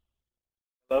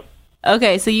 Hello?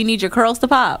 Okay, so you need your curls to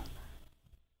pop.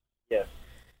 Yes.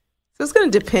 So it's going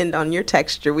to depend on your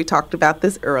texture. We talked about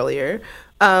this earlier.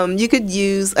 You could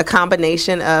use a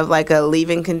combination of like a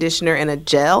leave-in conditioner and a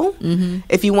gel. Mm-hmm.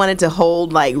 If you wanted to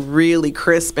hold like really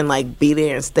crisp and like be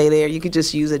there and stay there, you could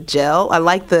just use a gel. I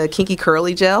like the Kinky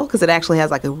Curly gel because it actually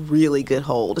has like a really good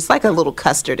hold. It's like a little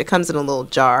custard. It comes in a little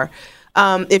jar.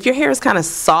 If your hair is kind of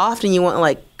soft and you want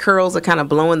like curls that kind of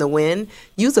blow in the wind,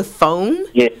 use a foam.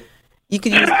 Yeah. You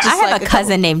could use. Just I have a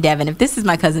cousin named Devin. If this is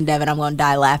my cousin Devin, I'm going to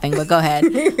die laughing. But go ahead.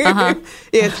 Yeah,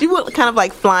 if you want kind of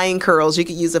like flying curls, you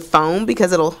could use a foam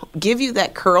because it'll give you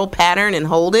that curl pattern and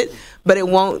hold it, but it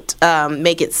won't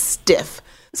make it stiff.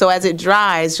 So as it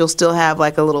dries, you'll still have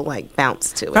like a little like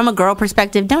bounce to it. From a girl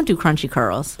perspective, don't do crunchy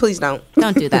curls. Please don't.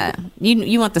 Don't do that.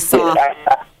 You want the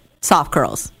soft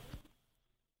curls.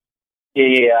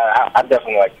 Yeah, I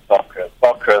definitely like the soft curls.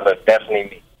 Soft curls are definitely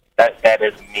me. That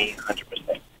is me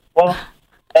 100%. Well,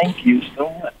 thank you so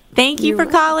much. Thank you for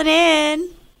calling in.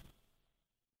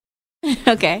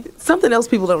 Okay. Something else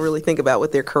people don't really think about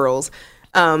with their curls.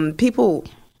 People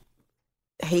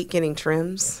hate getting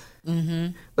trims.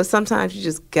 Mm-hmm. But sometimes you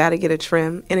just got to get a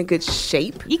trim in a good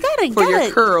shape you gotta,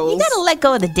 your curls. You got to let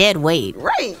go of the dead weight.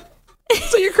 Right.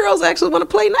 So your curls actually want to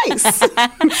play nice.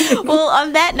 Well,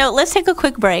 on that note, let's take a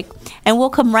quick break, and we'll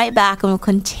come right back, and we'll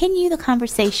continue the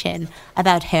conversation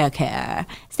about hair care.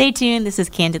 Stay tuned. This is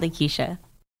Candidly Keisha.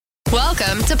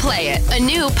 Welcome to Play It, a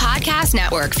new podcast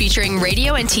network featuring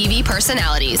radio and TV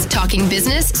personalities talking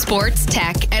business, sports,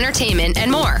 tech, entertainment,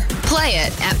 and more. Play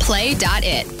it at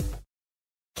play.it.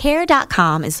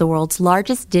 Care.com is the world's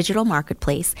largest digital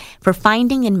marketplace for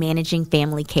finding and managing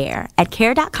family care. At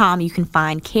Care.com, you can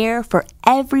find care for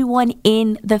everyone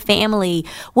in the family.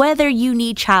 Whether you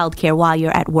need childcare while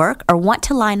you're at work or want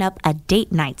to line up a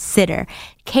date night sitter,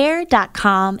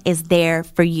 Care.com is there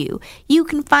for you. You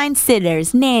can find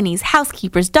sitters, nannies,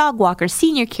 housekeepers, dog walkers,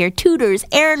 senior care, tutors,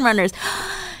 errand runners,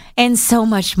 and so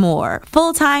much more.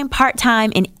 Full-time,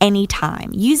 part-time, and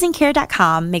anytime. Using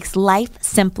Care.com makes life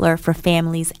simpler for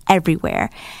families everywhere.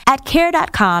 At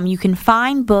Care.com, you can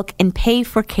find, book, and pay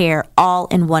for care all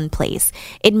in one place.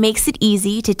 It makes it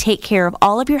easy to take care of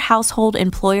all of your household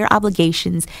employer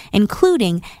obligations,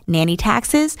 including nanny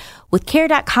taxes, with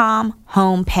Care.com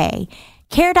Home Pay.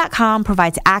 Care.com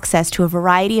provides access to a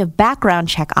variety of background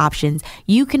check options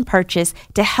you can purchase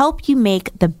to help you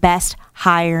make the best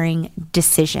hiring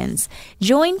decisions.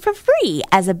 Join for free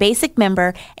as a basic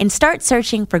member and start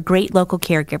searching for great local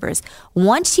caregivers.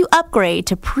 Once you upgrade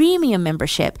to premium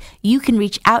membership, you can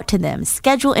reach out to them,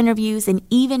 schedule interviews, and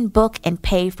even book and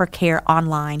pay for care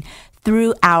online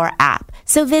through our app.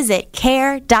 So visit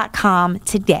care.com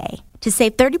today. To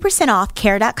save 30% off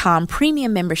Care.com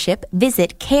premium membership,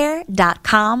 visit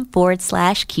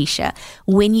care.com/Keisha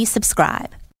when you subscribe.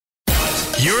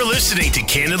 You're listening to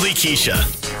Candidly Keisha.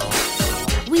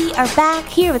 We are back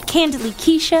here with Candidly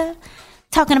Keisha,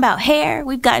 talking about hair.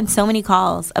 We've gotten so many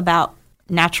calls about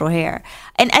natural hair.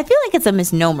 And I feel like it's a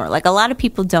misnomer. Like, a lot of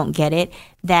people don't get it,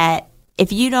 that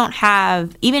if you don't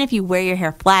have, even if you wear your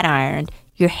hair flat ironed,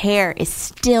 your hair is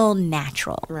still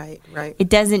natural. Right. It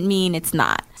doesn't mean it's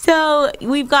not. So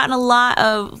we've gotten a lot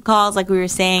of calls, like we were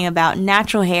saying, about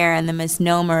natural hair and the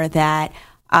misnomer that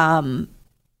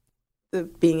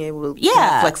being able to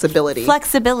have flexibility.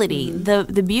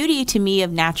 Mm-hmm. The beauty to me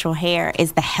of natural hair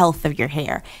is the health of your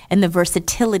hair and the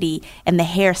versatility and the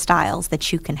hairstyles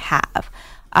that you can have.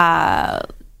 I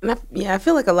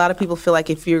feel like a lot of people feel like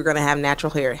if you're going to have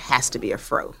natural hair, it has to be a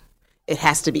fro. It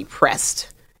has to be pressed.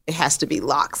 It has to be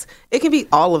locks. It can be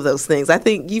all of those things. I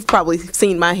think you've probably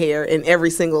seen my hair in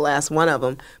every single last one of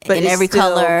them. But in it's every still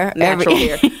color. Natural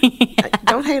hair.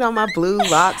 Don't hate on my blue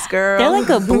locks, girl. They're like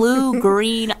a blue,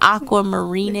 green,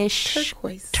 aquamarine-ish.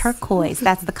 Turquoise.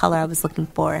 That's the color I was looking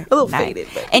for. A little faded.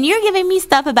 But. And you're giving me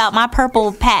stuff about my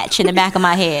purple patch in the back of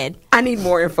my head. I need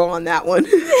more info on that one.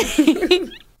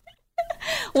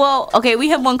 Well, okay, we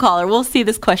have one caller. We'll see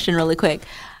this question really quick.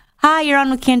 Hi, you're on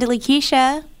with Candidly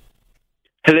Keisha.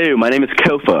 Hello, my name is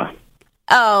Kofa.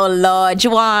 Oh, Lord,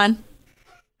 Juwan.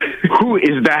 Who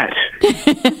is that?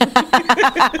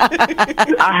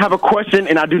 I have a question,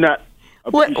 and I do not.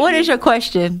 What is your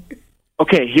question?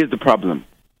 Okay, here's the problem.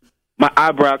 My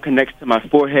eyebrow connects to my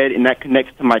forehead, and that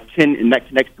connects to my chin, and that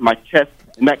connects to my chest,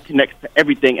 and that connects to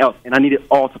everything else, and I need it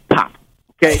all to pop.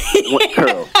 Okay? I want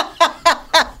curls.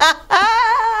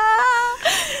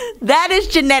 That is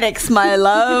genetics, my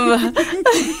love.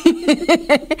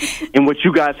 And what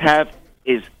you guys have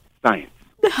is science.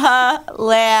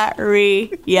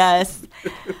 Hilarious. Yes.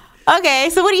 Okay,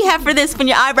 so what do you have for this when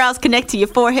your eyebrows connect to your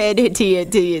forehead, to your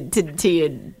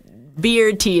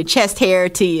beard, to your chest hair,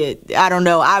 to your, I don't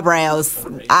know, eyebrows?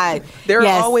 There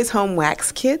are always home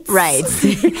wax kits. Right.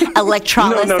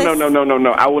 Electrolysis.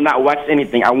 No. I will not wax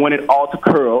anything. I want it all to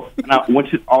curl, and I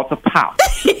want it all to pop.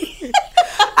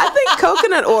 I think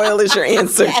coconut oil is your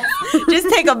answer. Yes. Just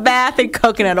take a bath in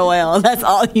coconut oil. That's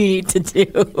all you need to do.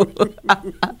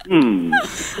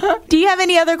 Do you have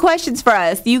any other questions for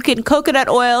us? You can coconut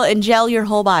oil and gel your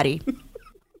whole body.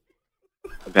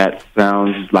 That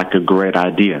sounds like a great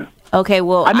idea. Okay,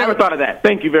 well, I never thought of that.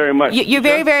 Thank you very much. You're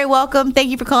very, very welcome. Thank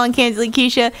you for calling Kansas and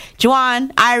Keshia.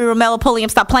 Juwan, Irie, Romello, Pulliam,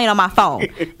 stop playing on my phone.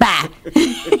 Bye.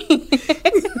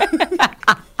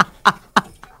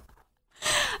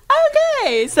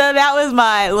 Okay, so that was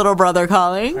my little brother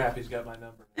calling. Crap, he's got my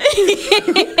number.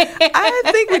 I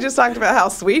think we just talked about how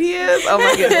sweet he is. Oh,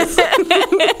 my goodness.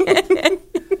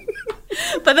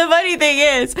 But the funny thing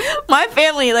is, my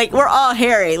family, like, we're all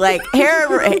hairy. Like,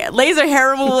 laser hair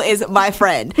removal is my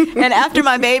friend. And after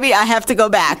my baby, I have to go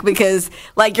back because,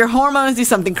 like, your hormones do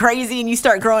something crazy and you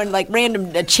start growing, like,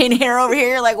 random chin hair over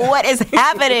here. Like, what is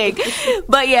happening?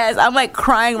 But, yes, I'm, like,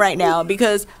 crying right now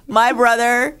because my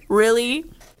brother really...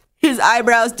 His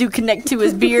eyebrows do connect to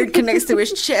his beard, connects to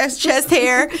his chest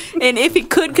hair, and if it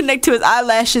could connect to his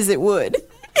eyelashes, it would.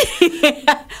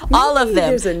 All of them.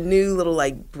 There's a new little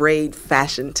like braid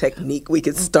fashion technique we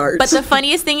could start. But the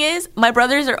funniest thing is, my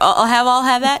brothers all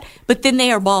have that, but then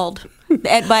they are bald.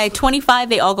 By 25,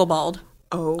 they all go bald.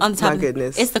 Oh, on the top my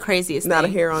goodness. It's the craziest Not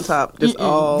thing. a hair on top, just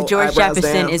all George eyebrows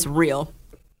Jefferson down. is real.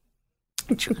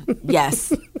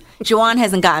 Yes. Juwan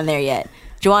hasn't gotten there yet.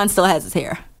 Juwan still has his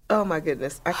hair. Oh my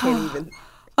goodness, I can't even.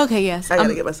 Okay, yes. I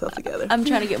gotta get myself together. I'm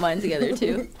trying to get mine together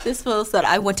too. This fool said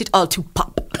I want it all to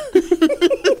pop.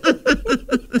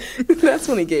 That's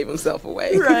when he gave himself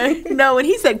away. Right. No, when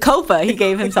he said Kofa, he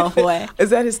gave himself away. Is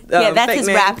that his yeah, that's fake his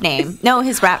name? rap name. No,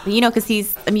 his rap, because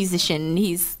he's a musician.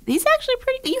 He's actually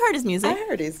pretty, you heard his music. I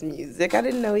heard his music. I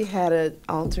didn't know he had an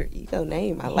alter ego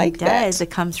name. I like that. He does. It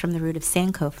comes from the root of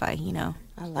Sankofa,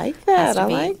 I like that. I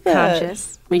like that.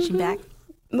 Conscious, reaching back.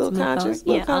 Little conscious,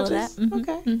 all of that. Mm-hmm.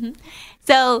 Okay. Mm-hmm.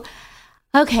 So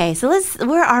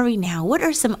where are we now? What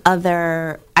are some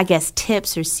other, I guess,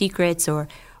 tips or secrets or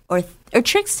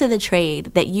tricks to the trade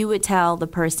that you would tell the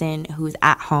person who's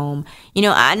at home?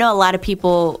 I know a lot of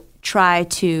people try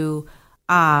to,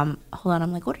 hold on,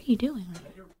 I'm like, what are you doing?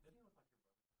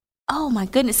 Oh my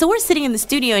goodness. So we're sitting in the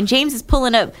studio and James is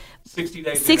pulling up 60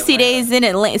 days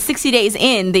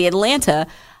in the Atlanta.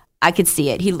 I could see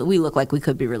it. We look like we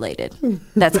could be related.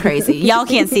 That's crazy. Y'all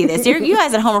can't see this. You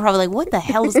guys at home are probably like, what the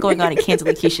hell is going on in Kansas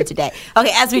and Keshia today?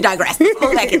 Okay, as we digress,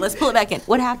 let's pull it back in.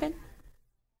 What happened?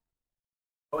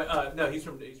 No, he's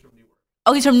from Newark.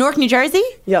 Oh, he's from Newark, New Jersey?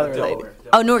 Y'all are related. Delaware.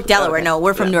 Oh, Newark, Delaware. No,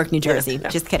 we're from Newark, New Jersey. Yeah.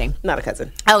 Just kidding. Not a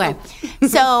cousin. Okay.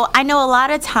 So I know a lot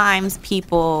of times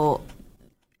people,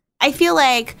 I feel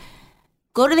like,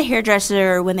 go to the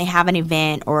hairdresser when they have an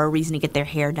event or a reason to get their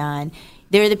hair done.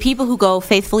 There are the people who go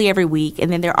faithfully every week,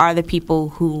 and then there are the people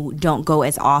who don't go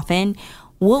as often.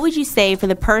 What would you say for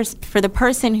the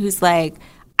person who's like,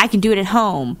 I can do it at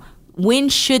home? When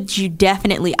should you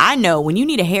definitely? I know when you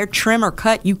need a hair trim or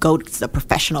cut, you go to the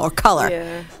professional or color.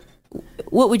 Yeah.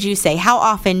 What would you say? How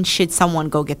often should someone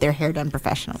go get their hair done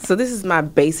professionally? So this is my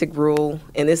basic rule,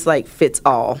 and this like fits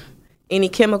all. Any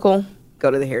chemical,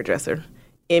 go to the hairdresser.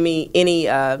 Any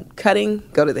cutting,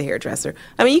 go to the hairdresser.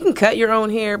 I mean, you can cut your own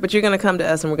hair, but you're going to come to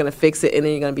us and we're going to fix it, and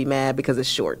then you're going to be mad because it's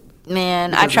short.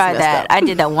 Man, I tried that. I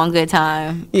did that one good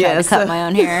time. Trying to cut my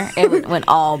own hair. It went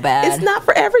all bad. It's not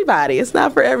for everybody.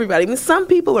 I mean, some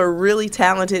people are really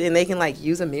talented and they can like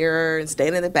use a mirror and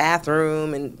stand in the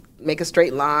bathroom and make a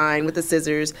straight line with the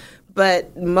scissors,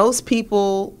 but most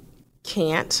people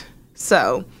can't.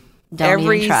 So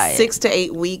every 6 to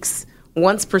 8 weeks,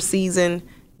 once per season,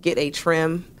 get a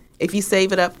trim. If you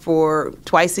save it up for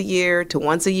twice a year to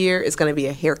once a year, it's going to be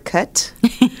a haircut.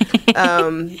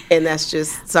 And that's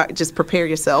just prepare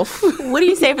yourself. What do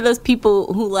you say for those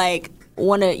people who like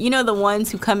want to, the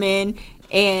ones who come in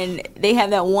and they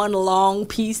have that one long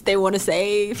piece they want to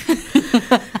save?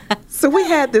 So we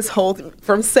had this whole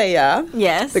from Saya,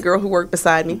 yes, the girl who worked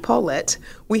beside me, Paulette.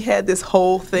 We had this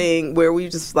whole thing where we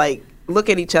just like look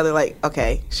at each other like,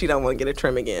 okay, she don't want to get a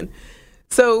trim again.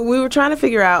 So we were trying to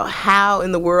figure out how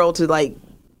in the world to like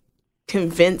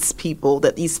convince people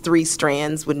that these 3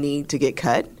 strands would need to get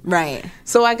cut. Right.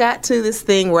 So I got to this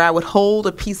thing where I would hold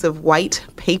a piece of white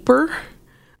paper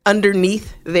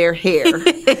underneath their hair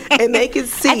and they could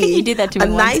see I think you did that to me a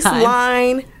one nice time.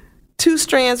 line, 2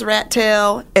 strands rat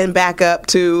tail, and back up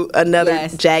to another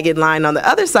jagged line on the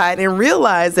other side, and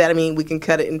realize that, I mean, we can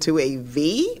cut it into a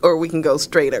V or we can go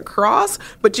straight across,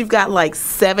 but you've got like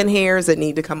 7 hairs that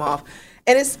need to come off.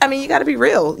 And it's, I mean, you got to be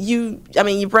real. You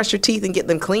brush your teeth and get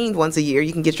them cleaned once a year.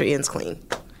 You can get your ends clean.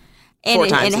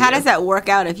 And how does that work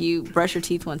out if you brush your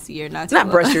teeth once a year? Not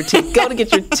brush your teeth. Go to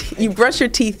get your you brush your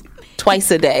teeth twice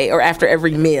a day or after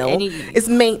every meal. It's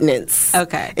maintenance.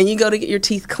 Okay. And you go to get your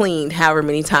teeth cleaned however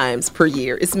many times per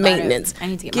year. It's maintenance. I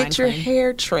need to get Get mine your cleaned.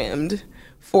 hair trimmed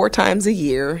 4 times a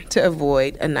year to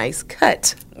avoid a nice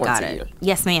cut once a year.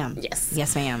 Yes, ma'am. Yes.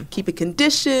 Yes, ma'am. Keep it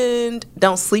conditioned.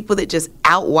 Don't sleep with it just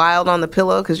out wild on the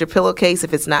pillow, because your pillowcase,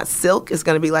 if it's not silk, is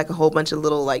going to be like a whole bunch of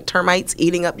little like termites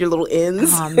eating up your little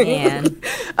ends. Oh, man.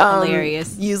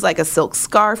 Hilarious. Use like a silk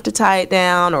scarf to tie it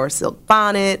down or a silk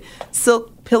bonnet.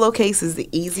 Silk pillowcase is the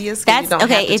easiest because you don't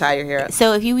have to tie your hair up.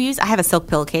 So if you use, I have a silk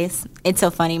pillowcase. It's so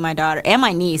funny. My daughter and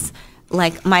my niece,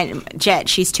 like my Jet,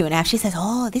 she's 2.5. She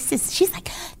says, she's like,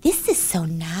 this is so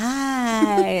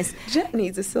nice. Jet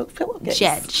needs a silk pillowcase.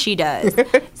 Jet, she does.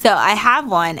 So I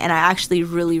have one, and I actually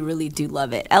really, really do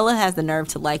love it. Ella has the nerve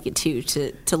to like it too,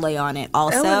 to lay on it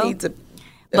also. Ella needs a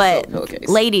but silk pillowcase.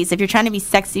 Ladies, if you're trying to be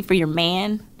sexy for your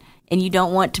man and you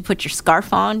don't want to put your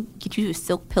scarf on, get you a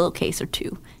silk pillowcase or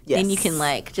 2. Yes. Then you can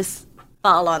like just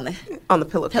fall on the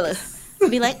pillowcase.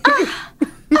 Be like,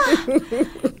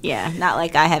 yeah, not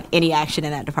like I have any action in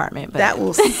that department. But that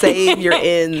will save your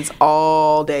ends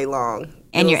all day long.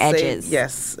 And your It'll edges.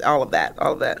 Yes, all of that.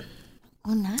 Oh,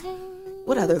 nice.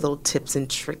 What other little tips and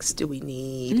tricks do we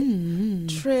need?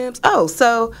 Trims. Oh,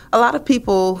 so a lot of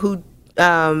people who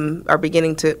are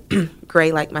beginning to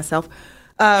gray like myself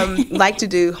like to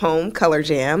do home color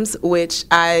jams, which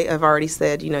I have already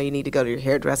said, you need to go to your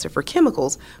hairdresser for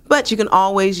chemicals, but you can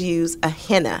always use a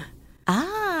henna.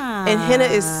 And henna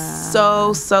is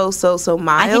so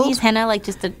mild. I can use henna like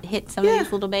just to hit some of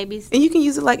these little babies. And you can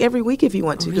use it like every week if you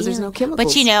want to, because there's no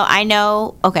chemicals. But I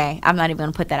know, okay, I'm not even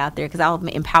going to put that out there because I'll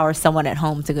empower someone at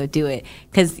home to go do it.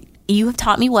 Because you have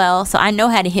taught me well, so I know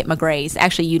how to hit my grays.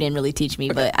 Actually, you didn't really teach me,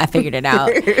 but I figured it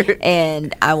out.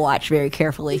 And I watch very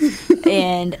carefully.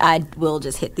 And I will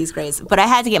just hit these grays. But I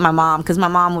had to get my mom, because my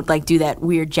mom would like do that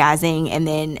weird jazzing, and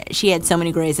then she had so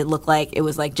many grays it looked like it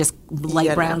was like just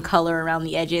light brown color around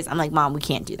the edges. I'm like, Mom, we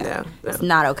can't do that. No. It's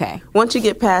not okay. Once you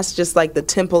get past just like the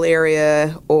temple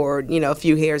area or, a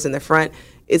few hairs in the front,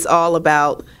 it's all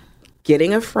about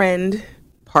getting a friend,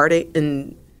 part it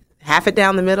and half it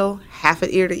down the middle, half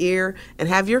it ear to ear, and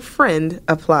have your friend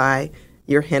apply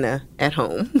your henna at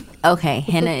home. Okay,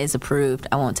 henna is approved.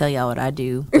 I won't tell y'all what I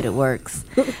do, but it works.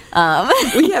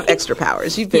 We have extra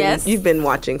powers. You've been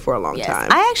watching for a long time.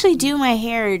 I actually do my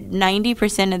hair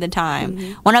 90% of the time.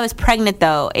 When I was pregnant,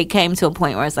 though, it came to a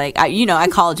point where it's like, I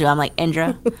called you. I'm like,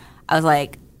 Indra, I was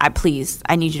like,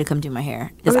 I need you to come do my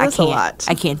hair, because that's a lot.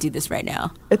 I can't do this right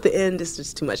now. At the end, it's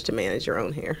just too much to manage your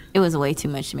own hair. It was way too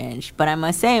much to manage, but I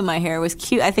must say my hair was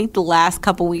cute. I think the last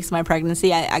couple weeks of my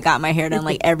pregnancy, I got my hair done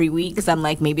like every week, because I'm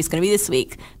like, maybe it's gonna be this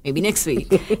week, maybe next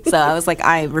week. So I was like,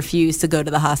 I refuse to go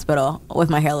to the hospital with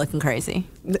my hair looking crazy.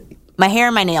 My hair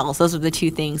and my nails, those are the 2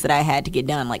 things that I had to get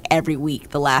done like every week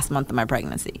the last month of my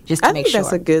pregnancy, just to make sure. I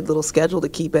think that's a good little schedule to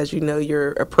keep as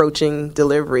you're approaching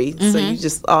delivery. So you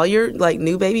just, all your like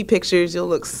new baby pictures, you'll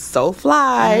look so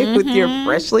fly with your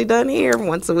freshly done hair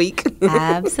once a week.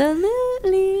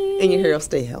 Absolutely. And your hair will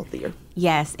stay healthier.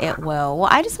 Yes, it will. Well,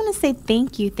 I just want to say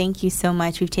thank you. Thank you so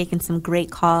much. We've taken some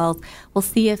great calls. We'll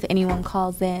see if anyone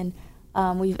calls in.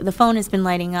 The phone has been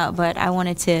lighting up, but I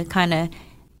wanted to kind of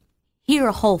hear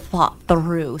a whole thought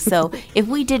through. So if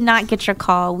we did not get your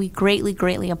call, we greatly,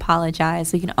 greatly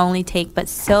apologize. We can only take but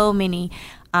so many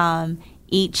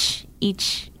each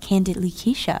Candidly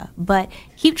Kesha. But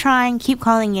keep trying, keep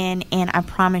calling in, and I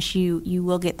promise you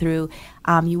will get through.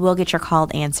 You will get your call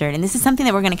answered. And this is something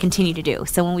that we're going to continue to do.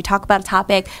 So when we talk about a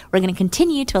topic, we're going to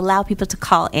continue to allow people to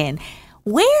call in.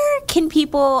 Where can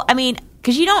people,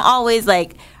 because you don't always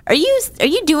like, are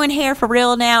you doing hair for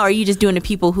real now, or are you just doing the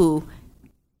people who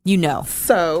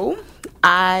So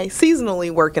I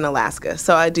seasonally work in Alaska,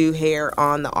 so I do hair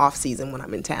on the off season when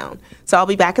I'm in town. So I'll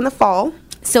be back in the fall.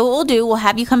 So what we'll do, we'll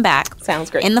have you come back. Sounds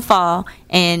great. In the fall,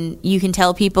 and you can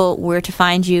tell people where to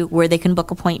find you, where they can book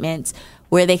appointments,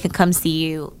 where they can come see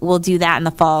you. We'll do that in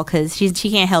the fall because she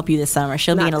can't help you this summer.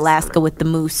 She'll be in Alaska with the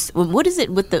moose. What is it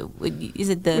with the? Is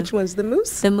it the? Which one's the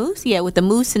moose? The moose, yeah, with the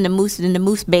moose and the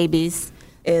moose babies.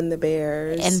 And the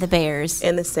bears. And the bears.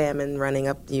 And the salmon running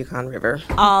up the Yukon River.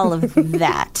 All of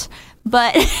that.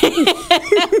 But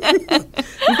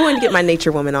I'm going to get my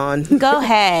nature woman on. Go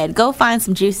ahead. Go find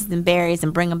some juices and berries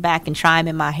and bring them back and try them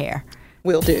in my hair.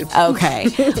 Will do. Okay.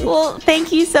 Well,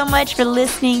 thank you so much for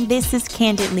listening. This is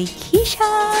Candidly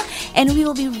Keshia, and we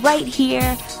will be right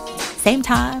here, same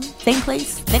time, same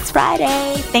place, next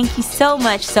Friday. Thank you so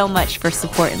much for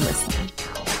support and listening.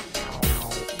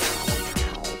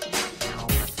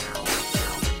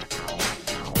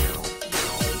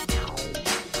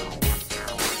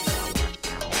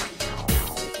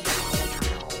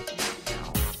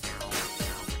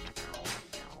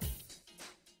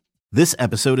 This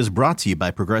episode is brought to you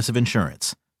by Progressive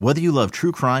Insurance. Whether you love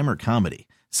true crime or comedy,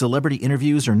 celebrity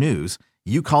interviews or news,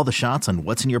 you call the shots on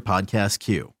what's in your podcast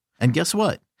queue. And guess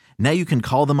what? Now you can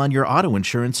call them on your auto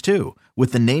insurance too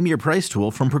with the Name Your Price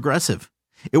tool from Progressive.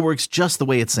 It works just the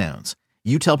way it sounds.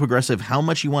 You tell Progressive how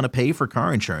much you want to pay for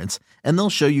car insurance, and they'll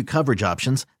show you coverage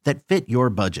options that fit your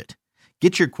budget.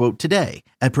 Get your quote today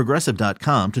at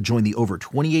Progressive.com to join the over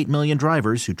 28 million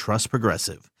drivers who trust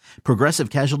Progressive. Progressive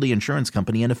Casualty Insurance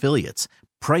Company and Affiliates.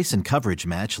 Price and coverage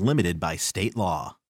match limited by state law.